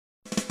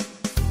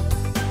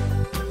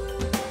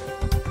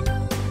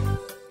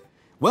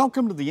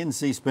Welcome to the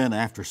NC Spin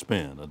After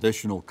Spin.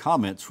 Additional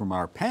comments from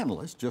our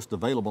panelists just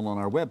available on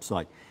our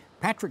website.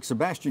 Patrick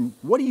Sebastian,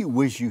 what do you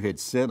wish you had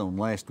said on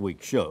last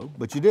week's show,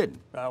 but you didn't?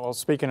 Well,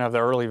 speaking of the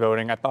early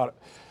voting, I thought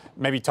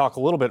maybe talk a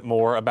little bit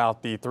more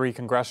about the 3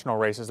 congressional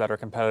races that are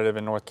competitive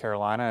in North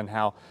Carolina and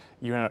how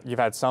you've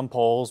had some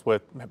polls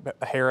with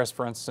Harris,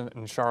 for instance,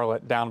 in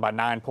Charlotte down by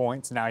 9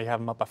 points. Now you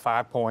have them up by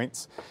 5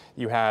 points.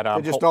 You had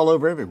they're just all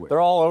over everywhere. They're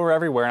all over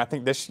everywhere, and I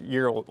think this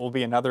year will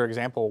be another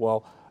example.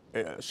 Well,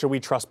 should we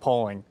trust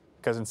polling?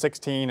 Because in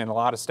 2016, in a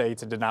lot of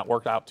states, it did not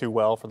work out too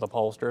well for the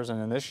pollsters.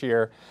 And in this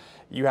year,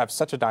 you have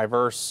such a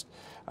diverse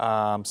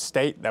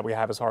state that we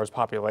have as far as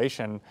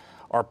population.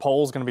 Are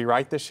polls going to be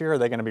right this year, or are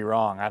they going to be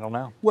wrong? I don't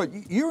know. Well,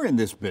 you're in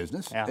this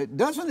business. Yeah.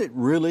 Doesn't it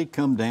really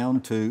come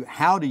down to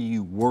how do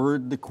you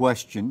word the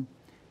question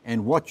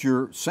and what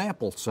your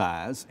sample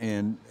size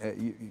and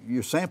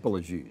your sample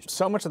is used?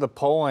 So much of the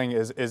polling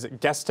is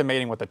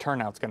guesstimating what the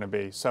turnout's going to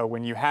be. So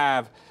when you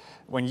have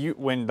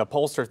when the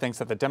pollster thinks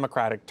that the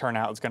Democratic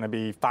turnout is going to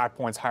be 5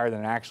 points higher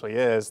than it actually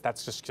is,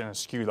 that's just going to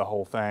skew the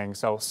whole thing.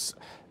 So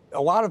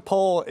a lot of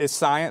poll is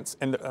science,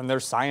 and they're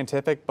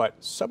scientific, but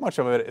so much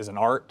of it is an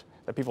art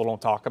that people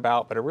don't talk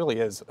about, but it really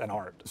is an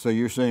art. So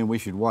you're saying we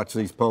should watch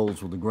these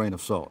polls with a grain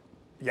of salt?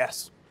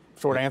 Yes.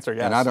 Short answer,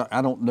 yes. And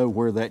I don't know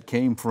where that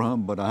came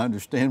from, but I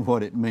understand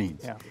what it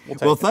means. Yeah,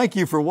 well, thank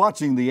you for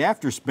watching the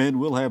After Spin.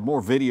 We'll have more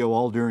video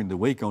all during the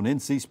week on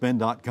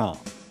ncspin.com.